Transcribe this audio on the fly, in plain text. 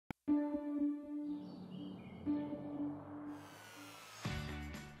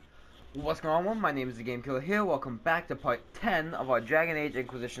What's going on? My name is the Game Killer here. Welcome back to part 10 of our Dragon Age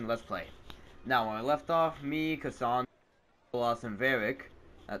Inquisition Let's Play. Now, when I left off, me, Cassandra, and Varric,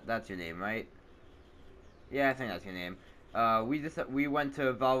 that's your name, right? Yeah, I think that's your name. We went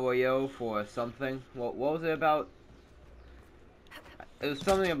to Val Royeaux for something. What was it about? It was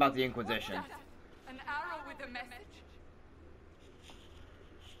something about the Inquisition. What's that? An arrow with a message?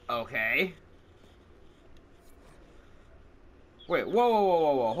 Okay. Wait,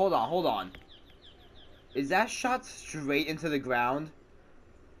 whoa, hold on. Is that shot straight into the ground?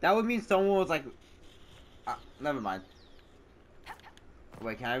 That would mean someone was like... never mind.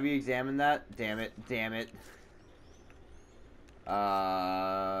 Wait, can I re-examine that? Damn it.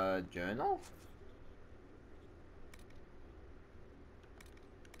 Journal?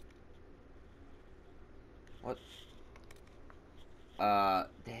 What?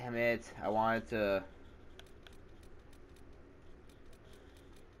 Damn it. I wanted to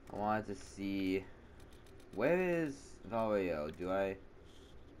see... Where is Valerio? Do I...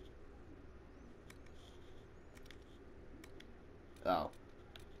 Oh.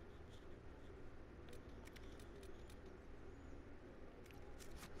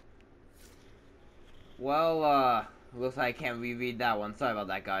 Well, looks like I can't reread that one. Sorry about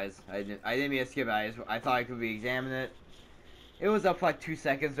that, guys. I didn't mean to skip it. I thought I could re-examine it. It was up for like 2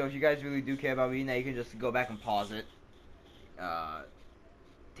 seconds, so if you guys really do care about reading that, you can just go back and pause it.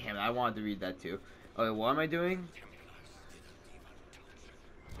 Damn it, I wanted to read that too. Okay, what am I doing?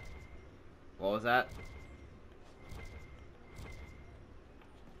 What was that?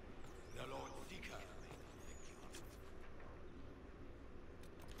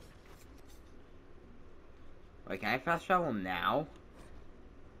 Wait, can I fast travel now?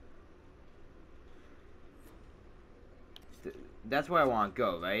 That's where I want to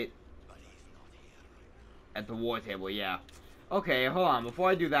go, right? At the war table, yeah. Okay, hold on. Before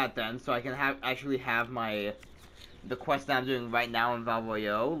I do that then, so I can actually have the quest that I'm doing right now in Val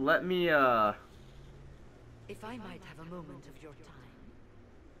Royeaux, let me, If I might have a moment of your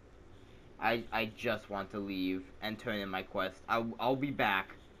time. I just want to leave and turn in my quest. I'll be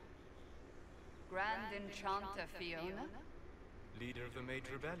back. Grand Enchanter Fiona? Leader of the Mage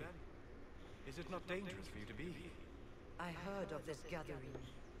Rebellion. Is it not dangerous for you to be here? I heard of this gathering,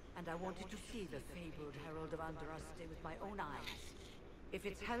 and I wanted to see the fabled Herald of Andraste with my own eyes. If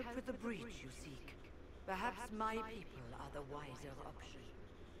it's help with the breach you seek, perhaps my people are the wiser option.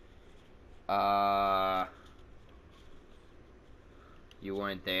 You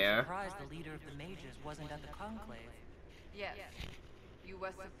weren't there? Surprised the leader of the mages wasn't at the conclave. Yes. You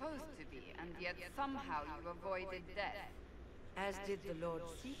were supposed to be, and yet somehow you avoided death. As did the Lord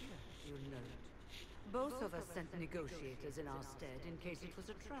Seeker, you'll note. Both of us sent negotiators in our stead in case it was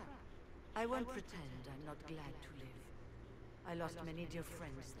a trap. I won't pretend I'm not glad to live. I lost many dear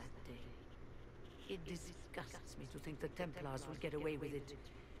friends that day. It disgusts me to think the Templars will get away with it.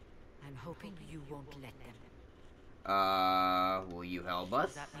 I'm hoping you won't let them. Will you help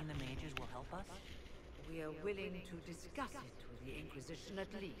us? Does that mean the mages will help us? We are willing to discuss it with the Inquisition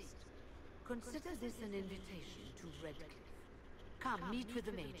at least. Consider this an invitation to Redcliffe. Come, meet with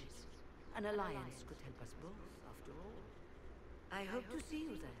the mages. An alliance could help us both, after all. I hope to see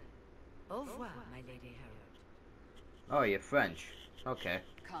you there. Au revoir, my Lady Herald. Oh, you're French. Okay.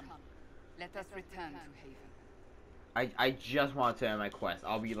 Come, let us return to Haven. I just want to end my quest.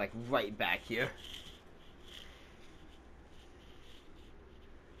 I'll be like right back here.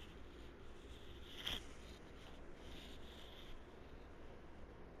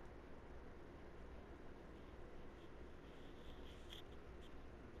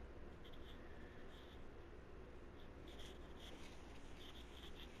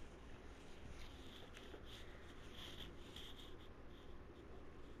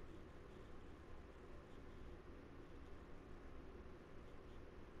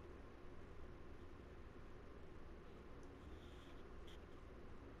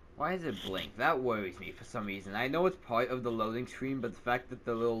 Why does it blink? That worries me for some reason. I know it's part of the loading screen, but the fact that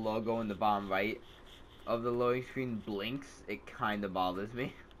the little logo in the bottom right of the loading screen blinks, it kinda bothers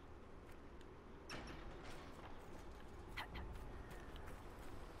me.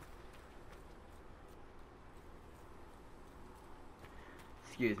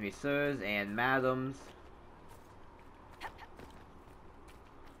 Excuse me, sirs and madams.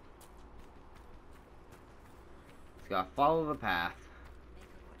 Just gotta follow the path.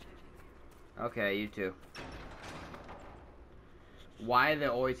 Okay, you too. Why are there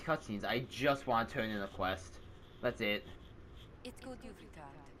always cutscenes? I just want to turn in a quest. That's it. It's good you've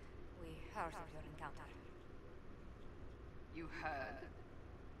returned. We heard of your encounter. You heard?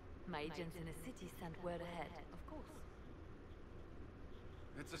 My agents in the city sent word ahead, of course.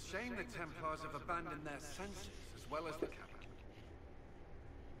 It's a shame the Templars have abandoned their senses as well as the capital.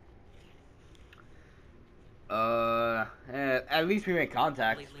 At least we make At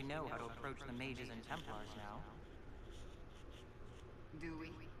contact. least we know how to approach the mages and Templars now. Do we?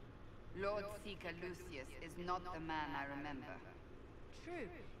 Lord Seeker Lucius is not the man I remember. True,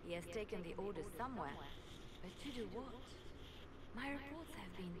 he has taken the orders somewhere. But to do what? My reports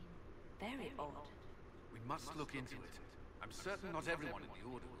have been very odd. We must look into it. I'm certain not everyone in the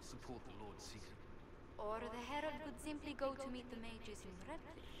Order will support the Lord Seeker. Or the Herald could simply go to meet the mages in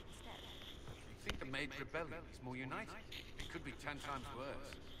Redcliffe instead. I think the Mage Rebellion is more united. It could be 10 times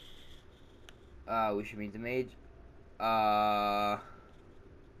worse. We should meet the mage. I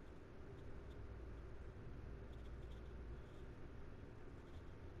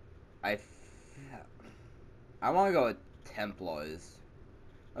want to go with Templars.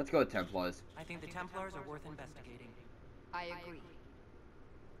 Let's go with Templars. I think the Templars are worth investigating. I agree.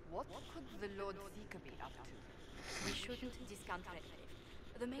 What could the Lord Seeker be up to? We shouldn't discount Redcliffe.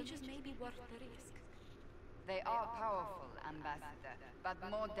 The mages may be worth the risk. They are powerful, Ambassador, but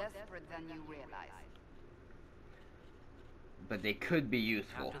more desperate than you realize. But they could be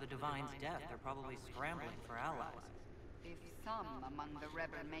useful. After the Divine's death, they're probably scrambling for allies. If some among the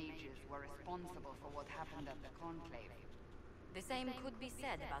rebel mages were responsible for what happened at the Conclave, The same could be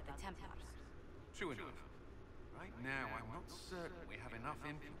said about the Templars. True enough. Right now, I'm not certain we have enough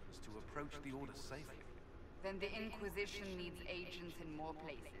influence to approach the Order safely. then the Inquisition needs agents in more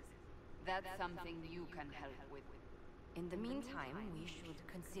places. That's something you can help with. In the meantime, we should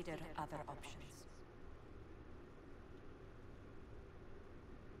consider other options.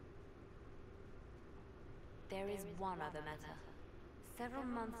 There is one other matter. Several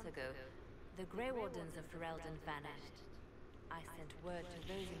months ago, the Grey Wardens of Ferelden vanished. I sent word to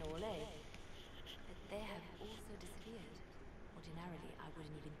those in Orlais, but they have also disappeared. Ordinarily, I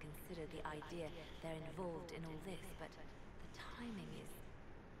wouldn't even consider the idea they're involved in all this, but the timing is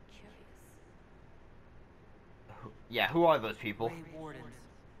curious. Yeah, who are those people? Grey Wardens.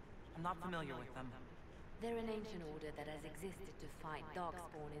 I'm not familiar with them. They're an ancient order that has existed to fight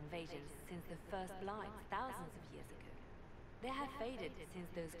Darkspawn invasions since the First Blight, thousands of years ago. They have faded since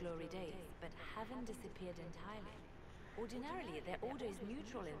those glory days, but haven't disappeared entirely. Ordinarily, their order is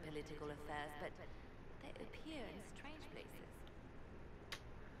neutral in political affairs, but they appear in strange places.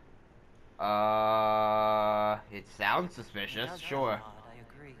 It sounds suspicious, It does sure. sound odd, I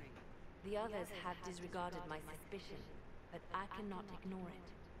agree. The others have disregarded my suspicion, but I cannot ignore it.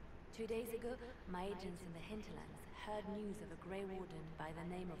 2 days ago, my agents in the hinterlands heard news of a Grey Warden by the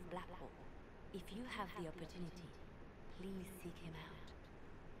name of Blackwall. If you have the opportunity, please seek him out.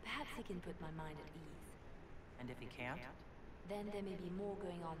 Perhaps he can put my mind at ease. And if he can't? Then there may be more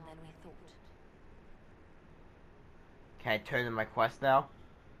going on than we thought. Can I turn in my quest now?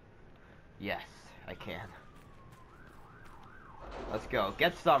 Yes, I can. Let's go.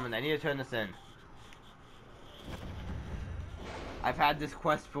 Get summoned. I need to turn this in. I've had this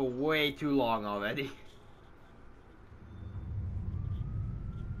quest for way too long already.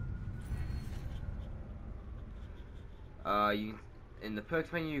 In the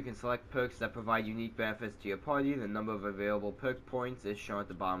perks menu, you can select perks that provide unique benefits to your party. The number of available perk points is shown at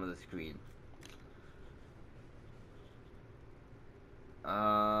the bottom of the screen.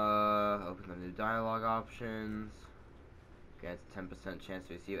 Open the new dialogue options. Grants 10% chance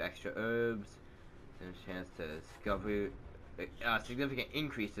to receive extra herbs. And a chance to discover. Significant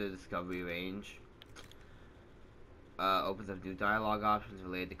increase to the discovery range. Opens up new dialogue options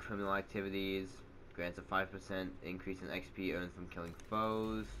related to criminal activities. Grants a 5% increase in XP earned from killing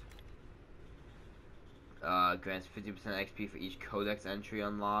foes. Grants 50% XP for each codex entry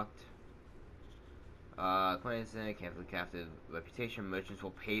unlocked. Clandestine, carefully crafted reputation. Merchants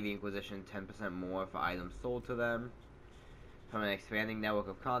will pay the Inquisition 10% more for items sold to them. From an expanding network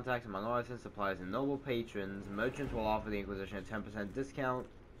of contacts among artisans, suppliers, and noble patrons, merchants will offer the Inquisition a 10% discount.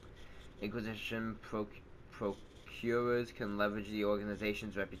 Inquisition procurers can leverage the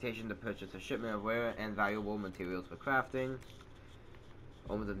organization's reputation to purchase a shipment of rare and valuable materials for crafting.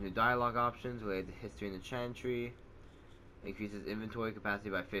 Opens up new dialogue options related to history and enchantry. Increases inventory capacity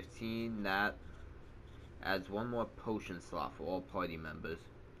by 15. That adds one more potion slot for all party members.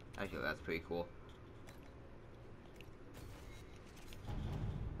 Actually, that's pretty cool.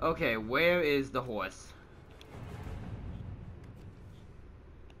 Okay, where is the horse?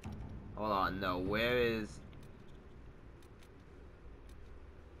 Hold on, no, where is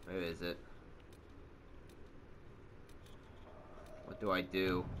it? What do I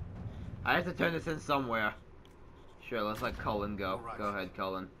do? I have to turn this in somewhere. Sure, let's let Cullen go. Right. Go ahead,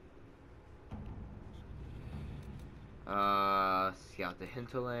 Cullen. Scout the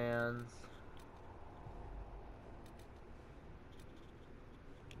hinterlands.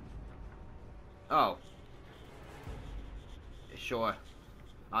 Oh. Sure.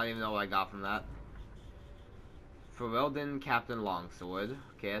 I don't even know what I got from that. Ferelden Captain Longsword.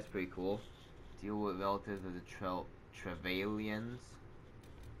 Okay, that's pretty cool. Deal with relatives of the Trevelyan's.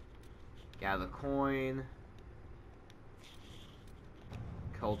 Gather coin.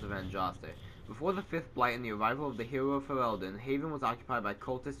 Cult of Andraste. Before the Fifth Blight and the arrival of the hero of Ferelden, Haven was occupied by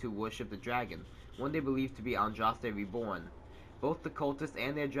cultists who worshipped the dragon, one they believed to be Andraste reborn. Both the cultists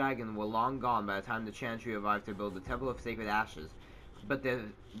and their dragon were long gone by the time the Chantry arrived to build the Temple of Sacred Ashes, but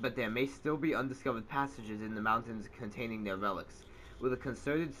there may still be undiscovered passages in the mountains containing their relics. With a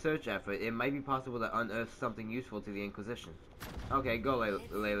concerted search effort, it might be possible to unearth something useful to the Inquisition. Okay, go,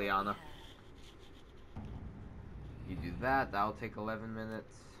 Leliana. You do that, that'll take 11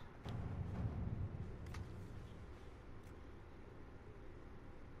 minutes.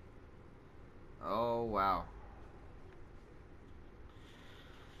 Oh, wow.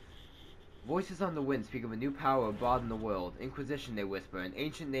 Voices on the wind speak of a new power abroad in the world. Inquisition, they whisper, an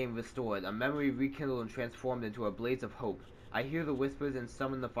ancient name restored, a memory rekindled and transformed into a blaze of hope. I hear the whispers and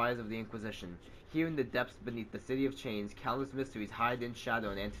summon the fires of the Inquisition. Here in the depths beneath the city of chains, countless mysteries hide in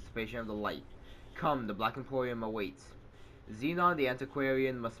shadow in anticipation of the light. Come, the Black Emporium awaits. Xenon the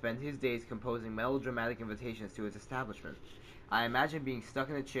Antiquarian must spend his days composing melodramatic invitations to his establishment. I imagine being stuck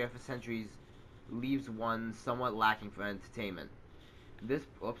in a chair for centuries leaves one somewhat lacking for entertainment. This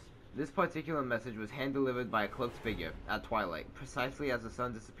particular message was hand-delivered by a cloaked figure, at twilight, precisely as the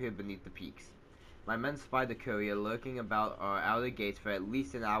sun disappeared beneath the peaks. My men spied the courier lurking about our outer gates for at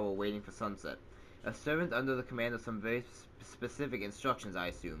least an hour waiting for sunset. A servant under the command of some very specific instructions, I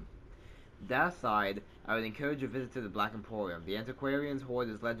assume. That aside, I would encourage a visit to the Black Emporium. The Antiquarian's hoard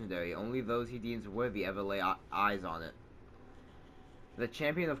is legendary. Only those he deems worthy ever lay eyes on it. The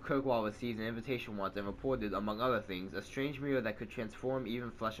champion of Kirkwall received an invitation once and reported, among other things, a strange mirror that could transform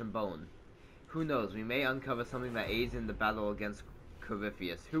even flesh and bone. Who knows, we may uncover something that aids in the battle against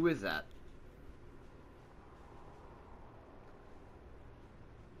Corypheus. Who is that?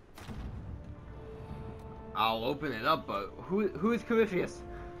 I'll open it up, but who is Corypheus?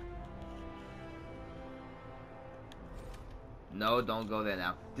 No, don't go there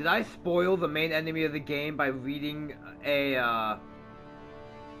now. Did I spoil the main enemy of the game by reading a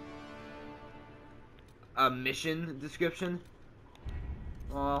mission description?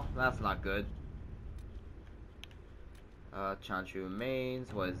 Well, that's not good. Chantry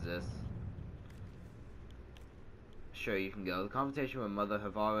remains. What is this? Sure, you can go. The confrontation with Mother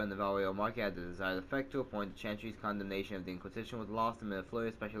Havara and the Valrio Market had the desired effect to a point. Chantry's condemnation of the Inquisition was lost amid a flurry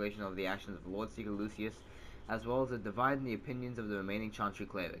of speculation over the actions of Lord Seeker Lucius, as well as a divide in the opinions of the remaining Chantry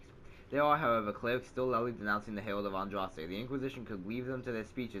clerics. There are, however, clerics still loudly denouncing the Herald of Andraste. The Inquisition could leave them to their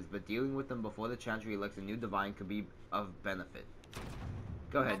speeches, but dealing with them before the Chantry elects a new divine could be of benefit.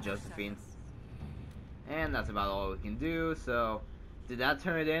 Go ahead, Josephine. And that's about all we can do, so... Did that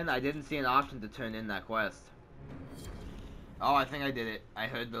turn it in? I didn't see an option to turn in that quest. Oh, I think I did it. I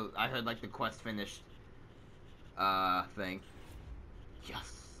heard like the quest finished thing.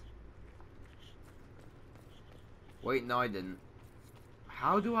 Yes. Wait, no I didn't.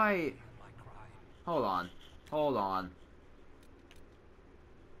 How do I... Hold on. Hold on.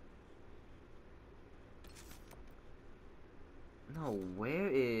 No, where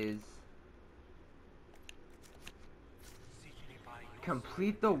is...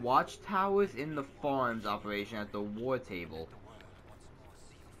 Complete the watchtowers in the farms operation at the war table.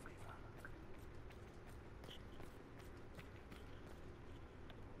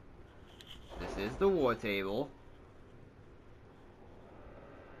 This is the war table.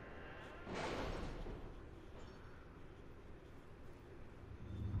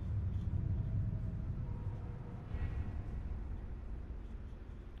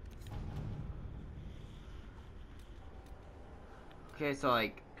 Okay, so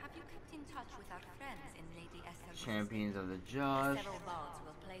like... Have you kept in touch with our friends in Lady Esther's Champions of the Just. Several bards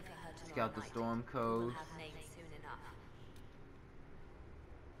will play for her tomorrow Scout the night. Storm We'll Coast. have names soon enough.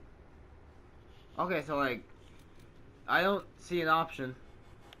 Okay, so like... I don't see an option.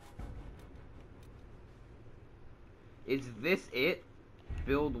 Is this it?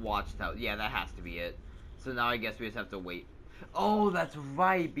 Build watchtower. Yeah, that has to be it. So now I guess we just have to wait. Oh, that's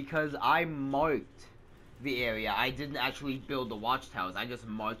right, because I marked the area. I didn't actually build the watchtowers. I just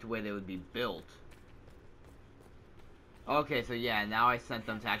marked where they would be built. Okay, so yeah, now I sent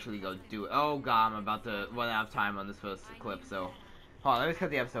them to actually go do it. Oh god, I'm about to run out of time on this first clip, so... Hold on, let me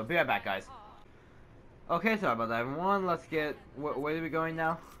cut the episode. Be right back, guys. Okay, sorry about that, everyone. Let's get... Where are we going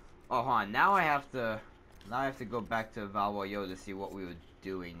now? Oh, hold on. Now I have to... Now I have to go back to Valwayo to see what we were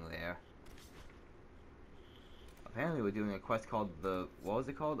doing there. Apparently we're doing a quest called what was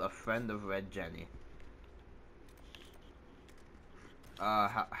it called? A Friend of Red Jenny.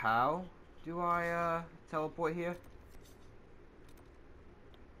 How do I, teleport here?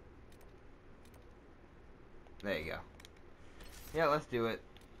 There you go. Yeah, let's do it.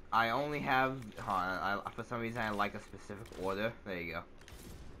 I only have, for some reason I like a specific order. There you go.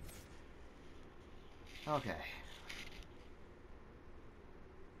 Okay.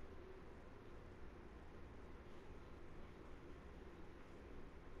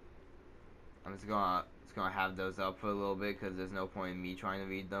 I'm just gonna have those up for a little bit because there's no point in me trying to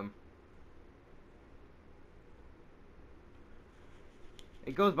read them.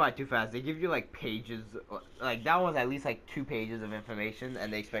 It goes by too fast. They give you like pages, like that was at least like 2 pages of information,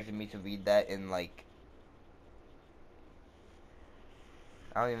 and they expected me to read that in like,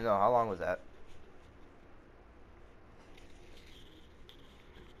 I don't even know, how long was that?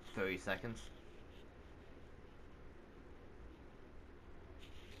 30 seconds.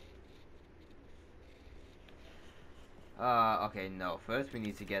 Okay, no. First we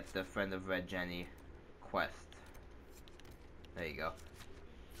need to get the Friend of Red Jenny quest. There you go.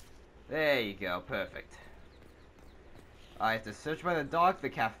 There you go, perfect. I have to search by the dock, the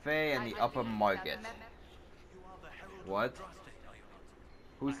cafe, and the upper market. What?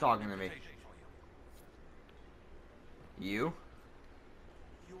 Who's talking to me? You?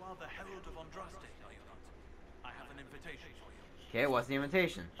 You are the Herald of Andraste, are you not? I have an invitation for you. Okay, what's the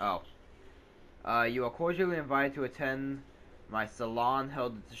invitation? Oh. You are cordially invited to attend my salon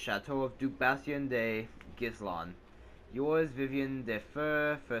held at the Chateau of Duke Bastien de Gislon. Yours, Vivian de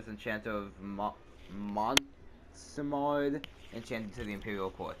Fur, first enchanter of Montsemard, enchanted to the Imperial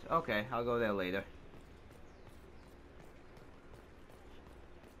Court. Okay, I'll go there later.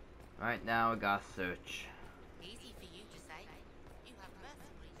 Right now, I gotta search. Easy for you to say. You have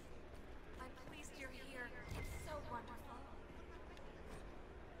mercenaries. I'm pleased you're here. It's so wonderful.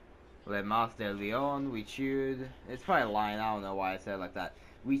 Le Mas de Leon, we cheered. It's probably a line, I don't know why I said it like that.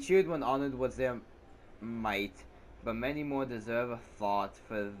 We cheered when honored was their might, but many more deserve a thought,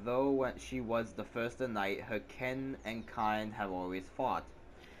 for though when she was the first a knight, her kin and kind have always fought.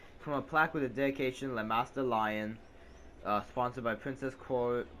 From a plaque with a dedication, Le Mas de Lion, sponsored by Princess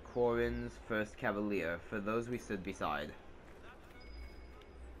Corin's first cavalier, for those we stood beside.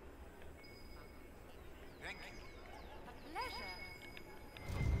 Thank you.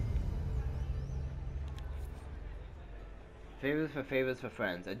 Pleasure. Favors for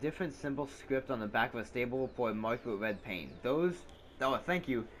friends. A different simple script on the back of a stable report marked with red paint. Thank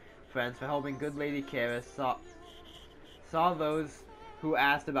you, friends, for helping good Lady Kara saw those who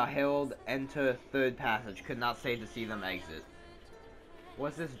asked about Harold enter third passage, could not stay to see them exit.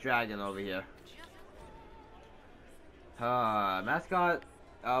 What's this dragon over here? Mascot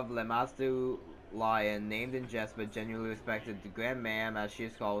of Le Master Lion, named in jest but genuinely respected, the Grand Ma'am, as she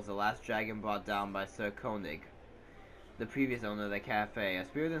is called, was the last dragon brought down by Sir Koenig, the previous owner of the cafe. A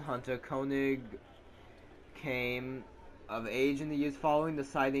spirited hunter, Koenig came of age in the years following the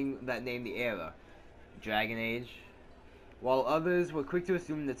sighting that named the era, Dragon Age. While others were quick to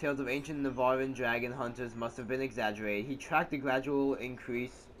assume the tales of ancient Navaran dragon hunters must have been exaggerated, he tracked the gradual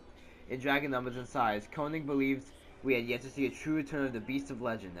increase in dragon numbers and size. Koenig believed we had yet to see a true return of the beast of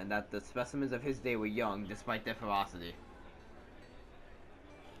legend, and that the specimens of his day were young, despite their ferocity.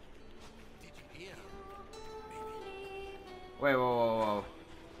 Did you hear? Wait, whoa.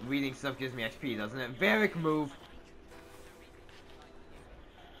 Reading stuff gives me XP, doesn't it? Varric, move!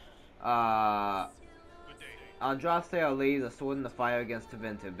 Andraste, our lady, the sword in the fire against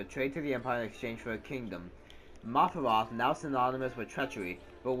Tevinter, betrayed to the Empire in exchange for a kingdom. Mafaroth, now synonymous with treachery,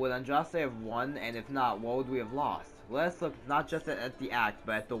 but would Andraste have won, and if not, what would we have lost? Let us look not just at the act,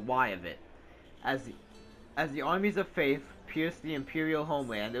 but at the why of it. As the armies of faith pierced the Imperial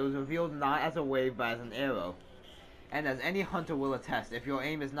homeland, it was revealed not as a wave, but as an arrow. And as any hunter will attest, if your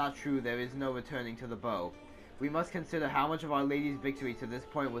aim is not true, there is no returning to the bow. We must consider how much of Our Lady's victory to this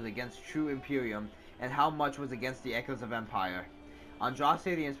point was against true Imperium, and how much was against the echoes of Empire. Andraste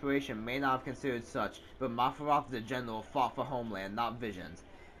the Inspiration may not have considered such, but Mafaroth the General fought for homeland, not visions.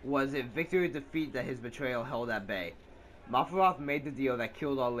 Was it victory or defeat that his betrayal held at bay? Mafaroth made the deal that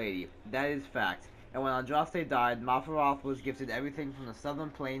killed Our Lady. That is fact. And when Andraste died, Mafaroth was gifted everything from the southern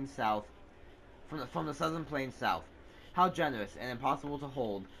plains south. From the southern plains south. How generous and impossible to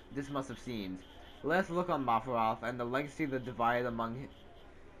hold this must have seemed. Let us look on Mafaroth and the legacy that divided among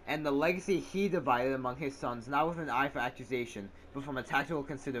and the legacy he divided among his sons, not with an eye for accusation, but from a tactical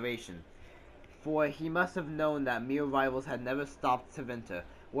consideration. For he must have known that mere rivals had never stopped Tevinter.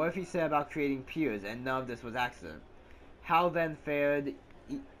 What if he said about creating peers and none of this was accident? How then fared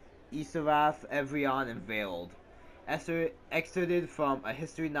Isarath, Evrion, and Veiled? Excerpted from A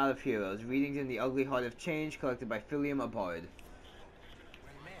History Not of Heroes, readings in the Ugly Heart of Change, collected by Philium Abard.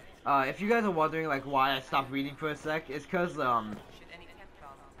 If you guys are wondering, like, why I stopped reading for a sec, it's cause,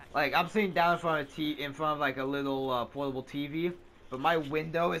 like, I'm sitting down in front of like, a little, portable TV, but my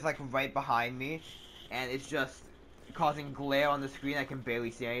window is, like, right behind me, and it's just causing glare on the screen. I can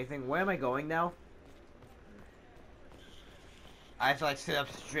barely see anything. Where am I going now? I have to, like, sit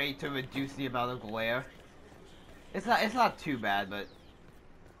up straight to reduce the amount of glare. It's not too bad, but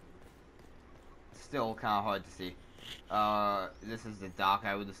still kind of hard to see. This is the dock,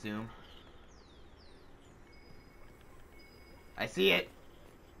 I would assume. I see it!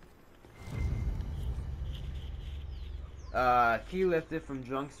 Key lifted from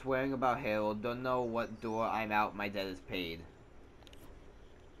drunk swearing about Harold. Don't know what door I'm out, my debt is paid.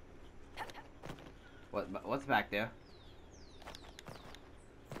 What's back there?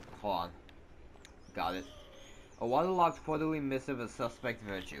 Hold on. Got it. A waterlogged quarterly missive of suspect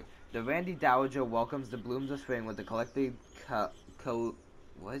virtue. The Randy Dowager welcomes the blooms of spring with the collected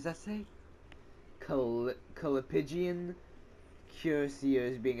what does that say? Calipigian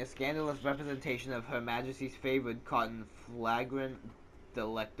cuirassiers being a scandalous representation of Her Majesty's favored cotton flagrant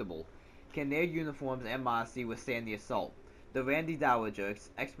delectable. Can their uniforms and modesty withstand the assault? The Randy Dowager,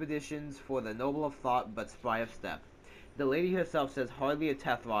 expeditions for the noble of thought but spry of step. The lady herself says hardly a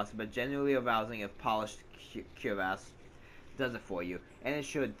Tethros, but genuinely arousing if polished cuirass does it for you. And it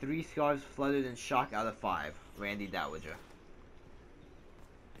should. 3 scarves fluttered in shock out of 5. Randy Dowager.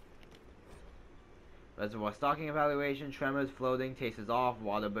 Reservoir stocking evaluation. Tremors floating. Taste is off.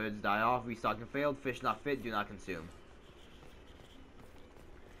 Water birds die off. Restocking failed. Fish not fit. Do not consume.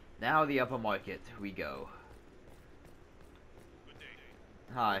 Now the upper market. We go.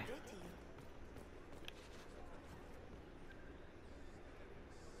 Hi.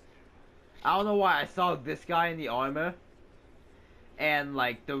 I don't know why I saw this guy in the armor, and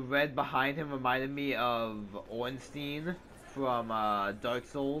like the red behind him reminded me of Ornstein from Dark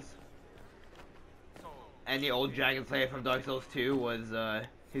Souls, and the old Dragon Slayer from Dark Souls 2 was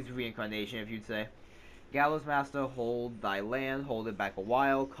his reincarnation, if you'd say. Gallows Master, hold thy land, hold it back a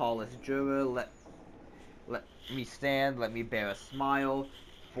while. Callous juror, let me stand, let me bear a smile.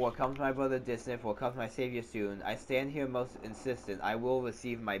 For comes my brother distant, for comes my savior soon. I stand here most insistent, I will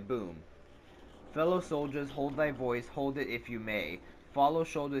receive my boon. Fellow soldiers, hold thy voice, hold it if you may. Follow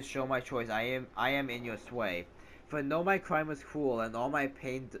shoulders, show my choice, I am in your sway. For though my crime was cruel, and all my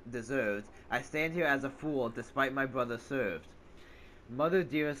pain deserved, I stand here as a fool, despite my brother served. Mother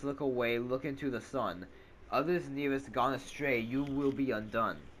dearest, look away, look into the sun. Others nearest gone astray, you will be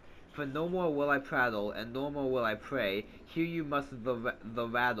undone. For no more will I prattle, and no more will I pray. Hear you must the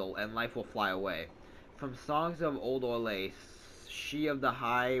rattle, and life will fly away. From songs of old Orlais, she of the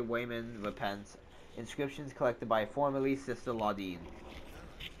highwayman repents. Inscriptions collected by formerly Sister Laudine.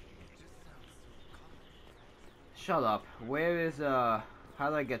 Shut up. Where is, how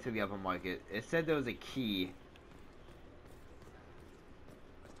do I get to the upper market? It said there was a key.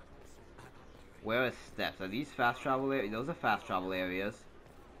 Where are steps? Are these fast travel areas? Those are fast travel areas.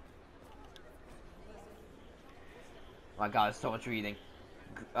 My god, there's so much reading.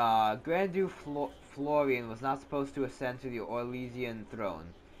 Grand Duke Florian was not supposed to ascend to the Orlesian throne.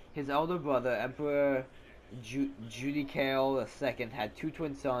 His elder brother, Emperor Judicael II, had 2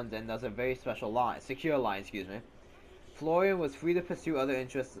 twin sons and thus a very secure line. Florian was free to pursue other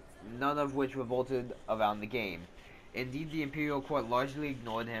interests, none of which revolted around the game. Indeed, the imperial court largely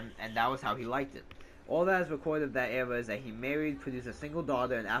ignored him, and that was how he liked it. All that is recorded of that era is that he married, produced a single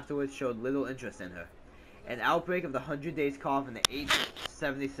daughter, and afterwards showed little interest in her. An outbreak of the 100 Days Cough in the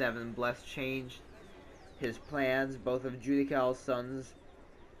 877 blessed changed his plans. Both of Judicael's sons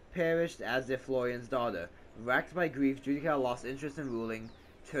perished, as did Florian's daughter. Racked by grief, Judicael lost interest in ruling,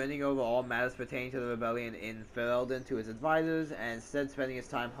 turning over all matters pertaining to the rebellion in Ferelden to his advisors, and instead spending his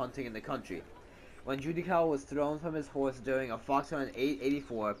time hunting in the country. When Judicael was thrown from his horse during a foxhunt in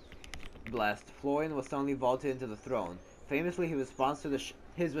 884, blessed, Florian was suddenly vaulted into the throne. Famously, his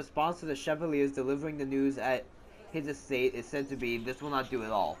response to the Chevaliers delivering the news at his estate is said to be, "This will not do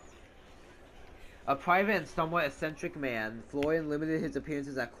at all." A private and somewhat eccentric man, Florian limited his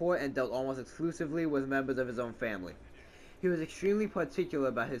appearances at court and dealt almost exclusively with members of his own family. He was extremely particular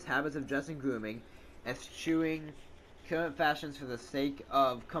about his habits of dress and grooming, eschewing current fashions for the sake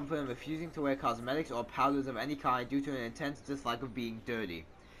of comfort and refusing to wear cosmetics or powders of any kind due to an intense dislike of being dirty.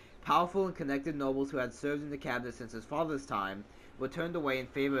 Powerful and connected nobles who had served in the cabinet since his father's time were turned away in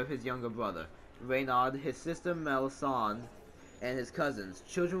favor of his younger brother. Reynard, his sister Melisande, and his cousins.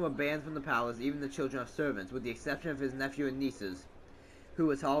 Children were banned from the palace, even the children of servants, with the exception of his nephew and nieces, who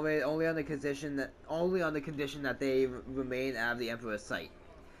was tolerated only on the condition that they remain out of the emperor's sight.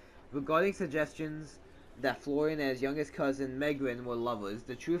 Regarding suggestions that Florian and his youngest cousin Megrin were lovers,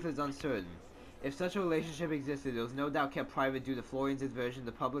 the truth is uncertain. If such a relationship existed, it was no doubt kept private due to Florian's aversion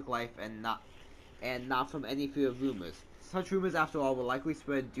to public life and not from any fear of rumors. Such rumors, after all, were likely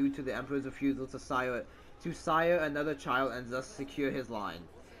spread due to the emperor's refusal to sire another child and thus secure his line.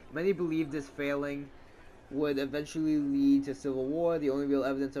 Many believed this failing would eventually lead to civil war. The only real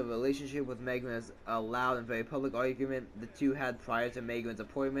evidence of a relationship with Megrin is a loud and very public argument the two had prior to Megrin's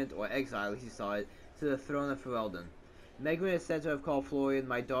appointment, or exile as he saw it, to the throne of Ferelden. Megrin is said to have called Florian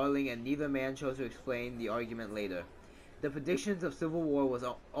 "my darling," and neither man chose to explain the argument later. The predictions of civil war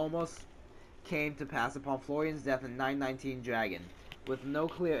almost came to pass upon Florian's death in 919 Dragon. With no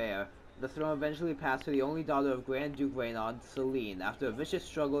clear heir, the throne eventually passed to the only daughter of Grand Duke Reynard, Celine, after a vicious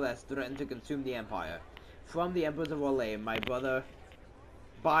struggle that has threatened to consume the empire. From the Emperors of Orlais,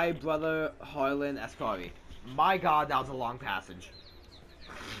 by brother Harlan Ascari. My god, that was a long passage.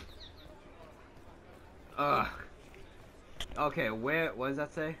 Ugh. Okay, what does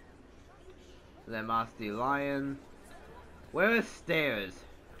that say? Lemasti Lion. Where is stairs?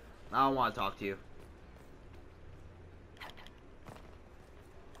 I don't want to talk to you.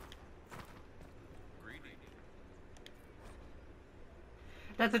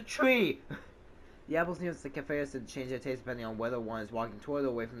 That's a tree! The apples nearest the cafe to change their taste depending on whether one is walking toward or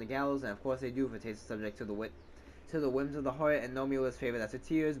away from the gallows, and of course they do if it tastes subject to the whims of the heart, and no meal is favored after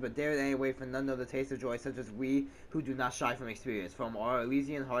tears, but dare it anyway, for none know the taste of joy such as we who do not shy from experience. From Our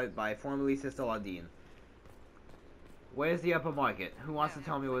Elysian Heart by formerly Sister Lardine. Where's the upper market? Who wants to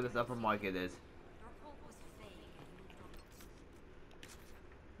tell me where this upper market is?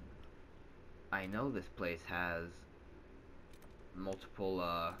 I know this place has multiple,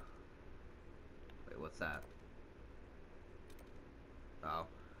 wait, what's that? Oh.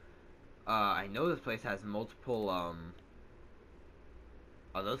 I know this place has multiple, are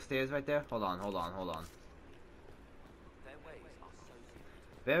those stairs right there? Hold on.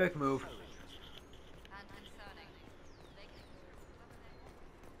 Varric, move.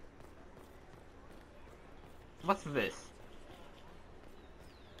 What's this?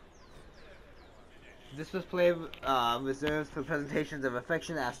 This display reserves for presentations of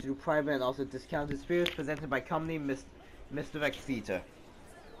affection asked through private and also discounted spirits presented by company Misdirect Theater.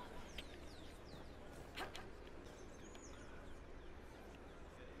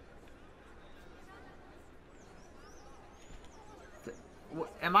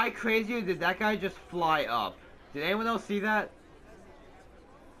 Am I crazy or did that guy just fly up? Did anyone else see that?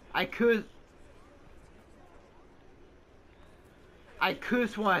 I could have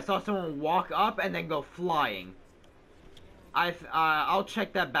sworn I saw someone walk up and then go flying. I'll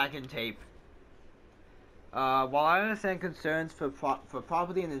check that back in tape. While I understand concerns for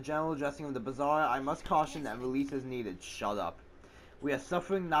property and the general dressing of the bazaar, I must caution that release is needed. Shut up. We are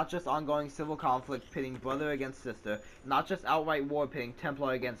suffering not just ongoing civil conflict pitting brother against sister, not just outright war pitting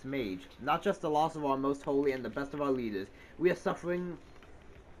Templar against mage, not just the loss of our most holy and the best of our leaders. We are suffering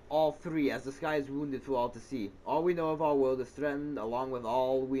all three as the sky is wounded for all to see. All we know of our world is threatened along with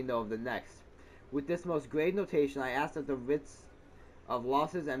all we know of the next. With this most grave notation, I ask that the writs of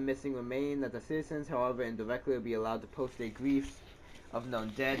losses and missing remain, that the citizens, however indirectly, will be allowed to post their griefs of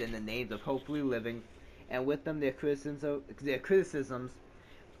known dead in the names of hopefully living, and with them their criticisms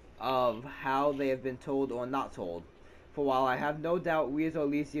of how they have been told or not told. For while I have no doubt we as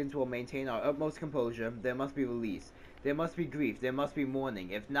Orlesians will maintain our utmost composure, there must be release. There must be grief, there must be mourning.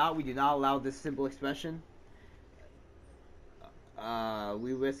 If not, we do not allow this simple expression,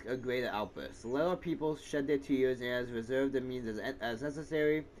 we risk a greater outburst. Let our people shed their tears, and as reserve the means as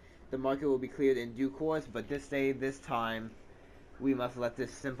necessary, the market will be cleared in due course, but this day, this time, we must let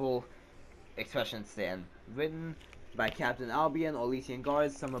this simple expression stand. Written by Captain Albion, Orlesian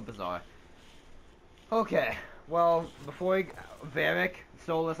Guards, Summer Bazaar. Okay, well, before we... Varric,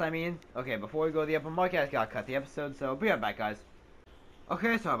 Solus, I mean. Okay, before we go to the upper market, I gotta cut the episode, so be right back, guys.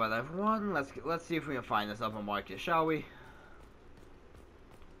 Okay, sorry about that, everyone. Let's see if we can find this upper market, shall we?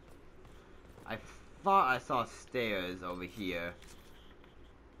 I thought I saw stairs over here.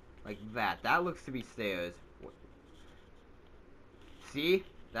 Like that. That looks to be stairs. See?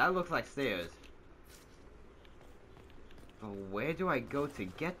 That looks like stairs. But where do I go to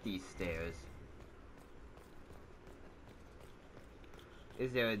get these stairs?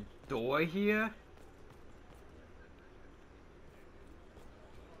 Is there a door here?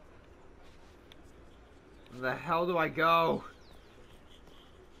 Where the hell do I go?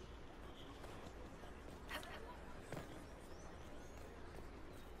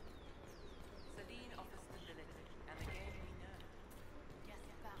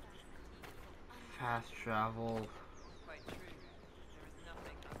 Fast travel. Quite true. There is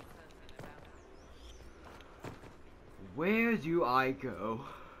nothing uncertain about it. Where do I go?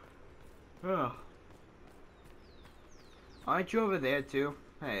 Oh. Aren't you over there too?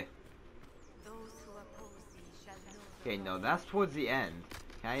 Hey. Those who oppose thee shall know the Okay, no, that's towards the end.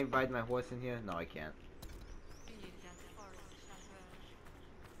 Can I ride my horse in here? No, I can't. fear that forest shall burn.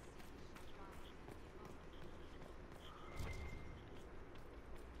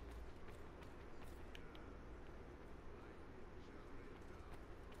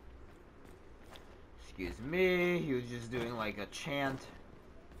 Excuse me, he was just doing like a chant.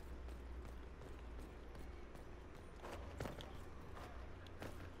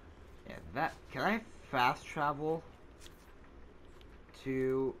 Yeah, that. Can I fast travel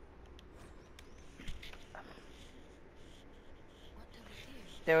to.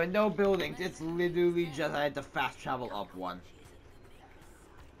 There are no buildings, it's literally just I had to fast travel up one.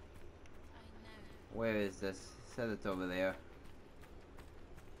 Where is this? It said it's over there.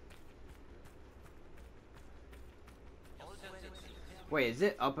 Wait, is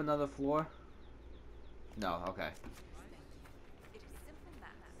it up another floor? No, okay. It is simple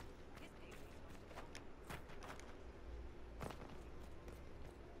maths. His name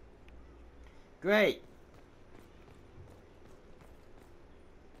Great!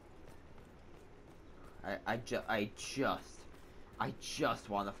 I just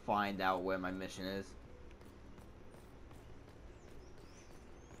want to find out where my mission is.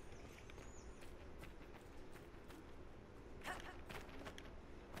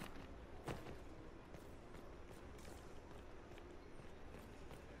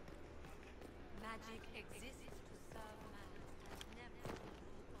 Magic exists to serve man and never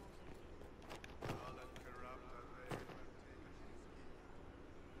to rule over it.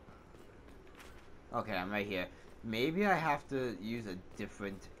 Okay, I'm right here. Maybe I have to use a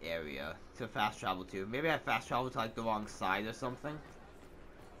different area to fast travel to. Maybe I fast travel to like the wrong side or something.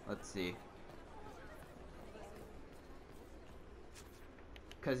 Let's see.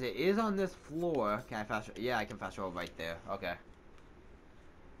 Because it is on this floor. Can I fast? Yeah, I can fast travel right there. Okay.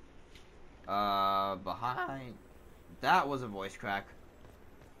 Behind. That was a voice crack.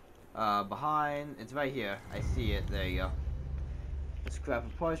 Behind. It's right here. I see it. There you go. A scrap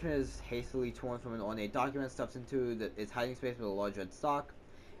of parchment is hastily torn from an ornate document, stuffed into its hiding space with a large red sock.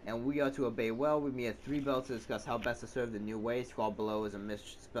 And we are to obey well. We meet at 3 bells to discuss how best to serve the new way. Scrawled below is a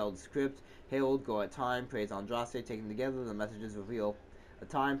misspelled script. Hailed, go at time, praise Andraste. Taken together, the messages reveal a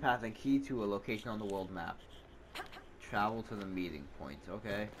time, path, and key to a location on the world map. Travel to the meeting point.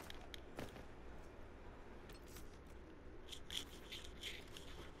 Okay.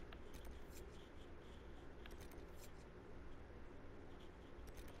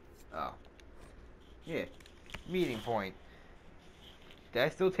 Oh. Yeah. Meeting point. Did I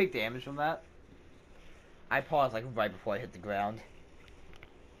still take damage from that? I paused like right before I hit the ground.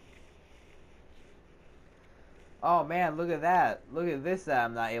 Oh man, look at that. Look at this that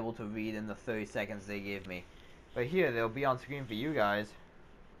I'm not able to read in the 30 seconds they gave me. But here, they'll be on screen for you guys.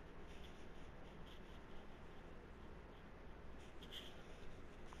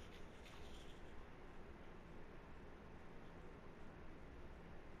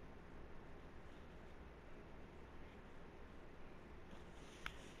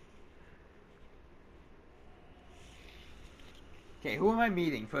 Okay, who am I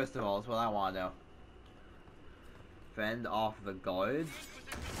meeting, first of all, is what I want to know. Fend off the guards?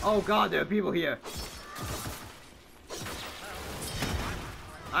 Oh god, there are people here!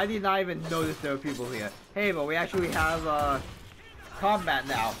 I did not even notice there were people here. Hey, but we actually have, combat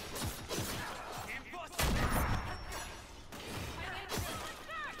now.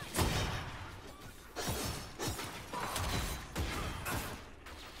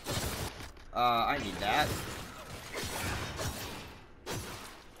 I need that.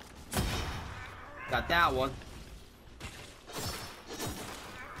 Got that one.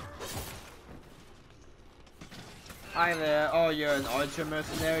 Hi there. Oh, you're an archer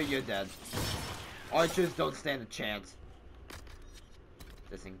mercenary? You're dead. Archers don't stand a chance.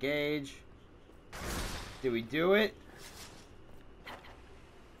 Disengage. Did we do it?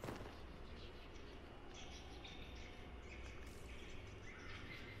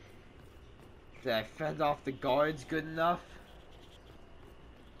 Did I fend off the guards good enough?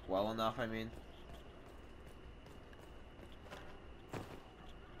 Well enough, I mean.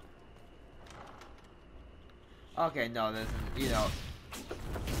 Okay, no, there's, you know.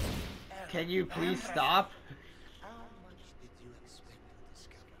 Can you please stop? How much did you expect to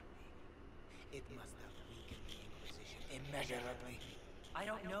discover me? It must have weakened the Inquisition immeasurably. I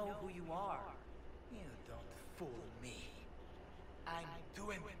don't know who you are. You don't fool me. I'm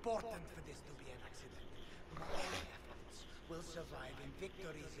too important for this to be an accident. My efforts will survive in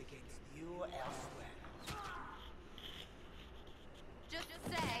victories against you elsewhere. Just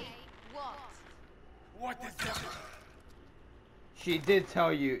say what? What is that? She did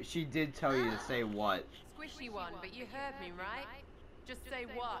tell you to say what. Squishy one, but you heard me, right? Just say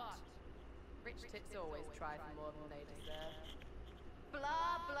what? Rich tits always try for more than they deserve.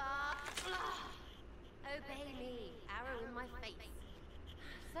 Blah, blah, blah. Obey me. Arrow in my face.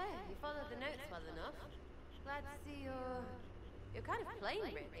 So, you followed the notes well enough. Glad to see you're kind of plain,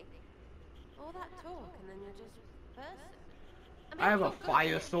 really. All that talk and then you're just person. I have a you're good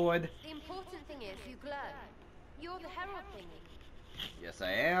fire at it. sword. The important thing is you glow. You're the herald thingy. Yes,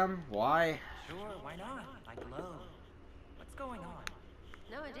 I am. Why? Sure, why not? I glow. What's going on?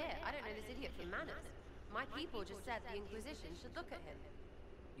 No idea. I don't know this idiot from manners. My people just said the Inquisition should look at him.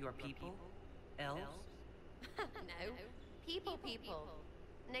 Your people? Elves? No. People.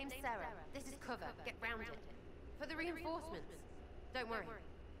 Name's Sera. This is cover. Get round it. For the reinforcements. Don't worry.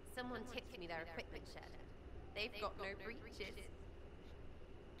 Someone tipped me their equipment shed. They've got no breaches.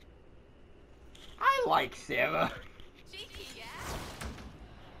 I like Sera. Cheeky, yeah?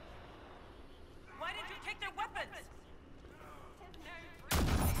 Why did you take their weapons?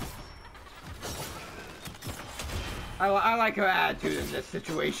 I like her attitude in this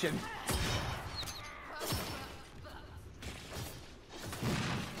situation.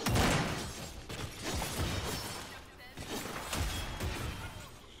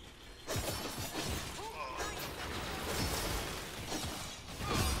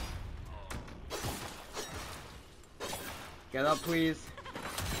 Get up, please.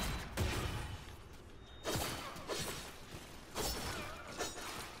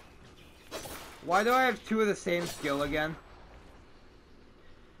 Why do I have two of the same skill again?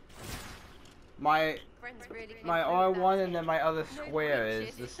 My R1 and then my other square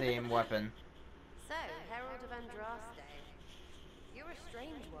is the same weapon. So, Herald of Andraste. You're a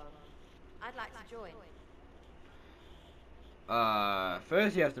strange one. I'd like to join.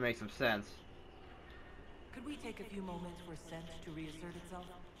 First you have to make some sense. Could we take a few moments for sense to reassert itself?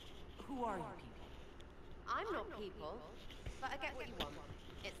 Who are you people? I'm not people, but I get what you want.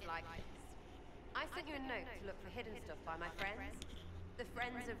 It's like this. I sent you a note to look for hidden stuff by my friends. The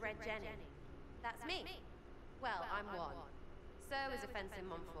Friends of Red Jenny. That's me. Well, I'm one. So is a fence in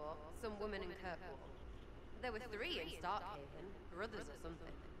Montfort, some woman in Kirkwall. There were 3 in Starkhaven, brothers or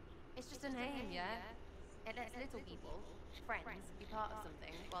something. It's just a name, yeah? It lets little people, friends, be part of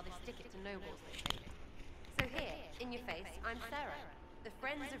something while they stick it to nobles they think. So here, in your face, I'm Sera. The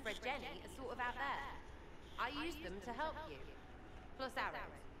Friends of Red Jenny are sort of out there. I use them to help you. Plus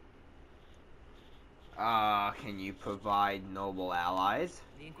arrows. Can you provide noble allies?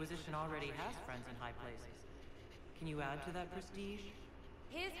 The Inquisition already has friends in high places. Can you add to that prestige?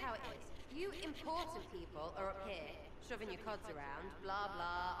 Here's how it is. You important people are up here, shoving your cods around. Blah,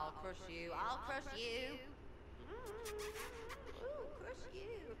 blah, I'll crush you. Ooh, crush you.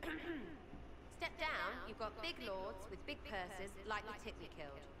 Step down, you've got big lords with big purses like the tip we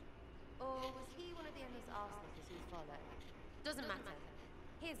killed. Or was he one of the endless arsenicers we followed? Doesn't matter.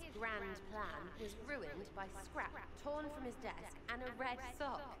 His grand plan was ruined by scrap torn from his desk and a red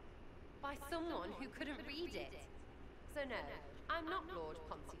sock. By someone who couldn't read it. So no, I'm not Lord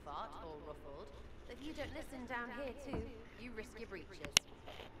Pontifart or Ruffled. If you don't listen down here too, you risk your breeches.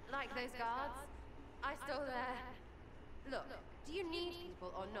 Like those guards, I stole their... Look, do you need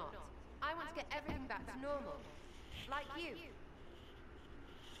people or not? I want to get everything back to normal. Like you.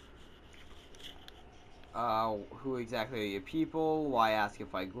 Who exactly are your people? Why ask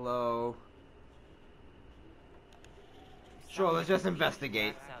if I glow? Sure, let's just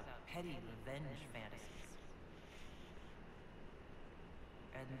investigate. Out petty revenge fantasies.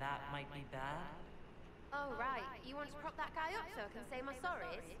 And that might be bad? Oh right, you want to prop that guy up so I can say my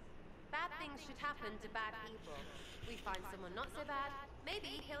sorries? Bad things should happen to bad people. We find someone not so bad, maybe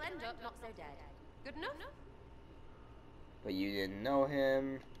he'll end up not so dead. Good enough? But you didn't know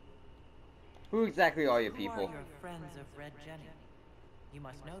him. Who exactly are your people? Who are your friends of Red Jenny? You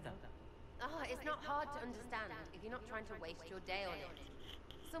must know them. It's not hard to understand if you're not trying to waste your day on it.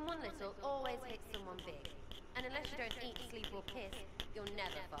 Someone little always hits someone big. And unless you don't eat, sleep or piss, you're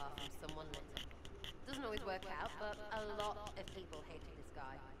never far from someone little. Doesn't always work out, but a lot of people hated this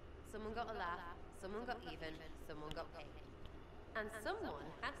guy. Someone got a laugh, someone got even, someone got paid. And someone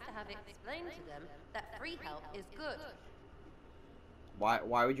has to have it explained to them that free help is good. Why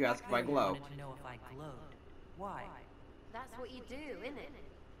would you ask if I glow? wanted to know if I glowed. Why? That's what you do, innit?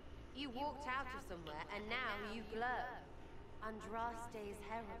 You walked out of somewhere and now you glow. Andraste's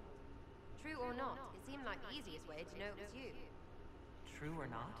herald. True or not, it seemed like the easiest way to know it was you. true or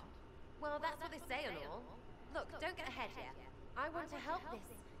not? Well, that's what they say and all. Look, don't get ahead here. I want to help this...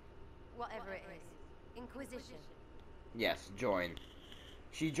 whatever it is. Inquisition. Yes, join.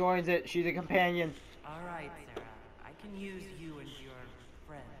 She joins it. She's a companion. Alright, Sera. I can use you and your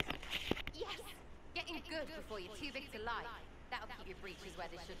friends. Yes! Getting good before you're too big to lie. That'll keep your breeches where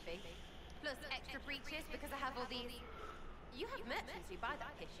they should be. Plus extra breeches because I have all these... You have merchants who buy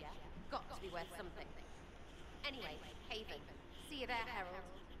that piss, yeah? Got to be worth something. Anyway, Haven. See you there, Herald.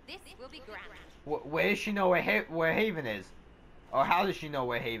 This will be grand. Where does she know where Haven is? Or how does she know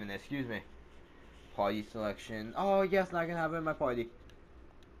where Haven is? Excuse me. Party selection. Oh, yes, now I can have it in my party.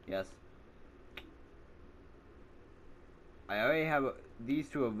 Yes. I already have these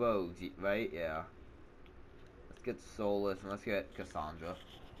two are rogues, right? Yeah. Let's get Solus and let's get Cassandra.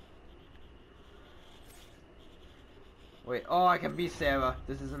 Wait, oh, I can be Sera.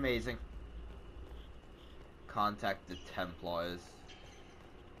 This is amazing. Contact the Templars.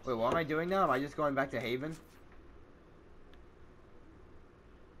 Wait, what am I doing now? Am I just going back to Haven?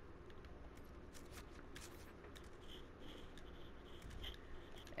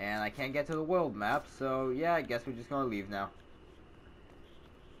 And I can't get to the world map, so yeah, I guess we're just gonna leave now.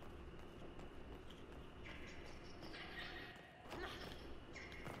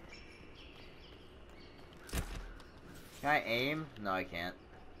 Can I aim? No, I can't.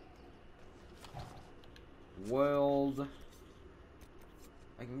 World.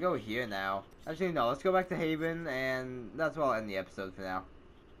 I can go here now. Actually, no, let's go back to Haven, and that's where I'll end the episode for now.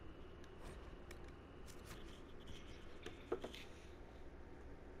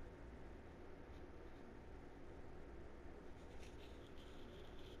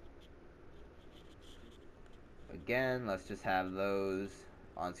 Again, let's just have those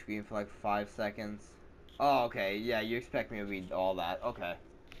on screen for like 5 seconds. Oh, okay, yeah, you expect me to read all that. Okay.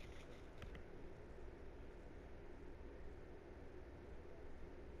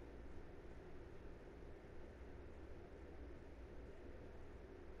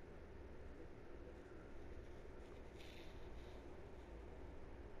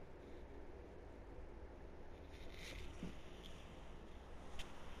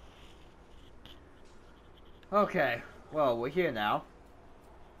 Okay, well, we're here now.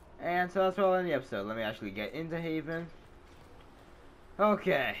 And so that's all in the episode. Let me actually get into Haven.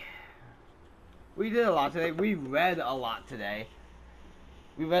 Okay. We did a lot today. We read a lot today.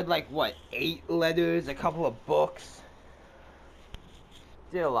 We read like, what, 8 letters, a couple of books.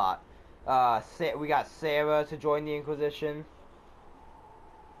 Did a lot. We got Sera to join the Inquisition.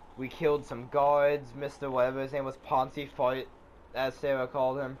 We killed some guards. Mr. whatever his name was, Pontyfight, as Sera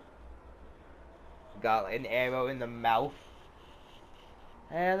called him. Got an arrow in the mouth.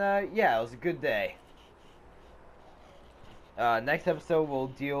 And, yeah, it was a good day. Next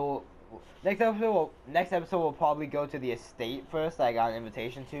episode next episode we'll probably go to the estate first that I got an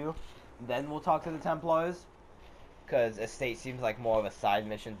invitation to. Then we'll talk to the Templars. Because estate seems like more of a side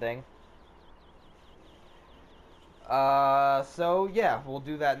mission thing. So, yeah, we'll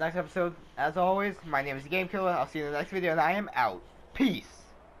do that next episode. As always, my name is Game Killer. I'll see you in the next video, and I am out. Peace!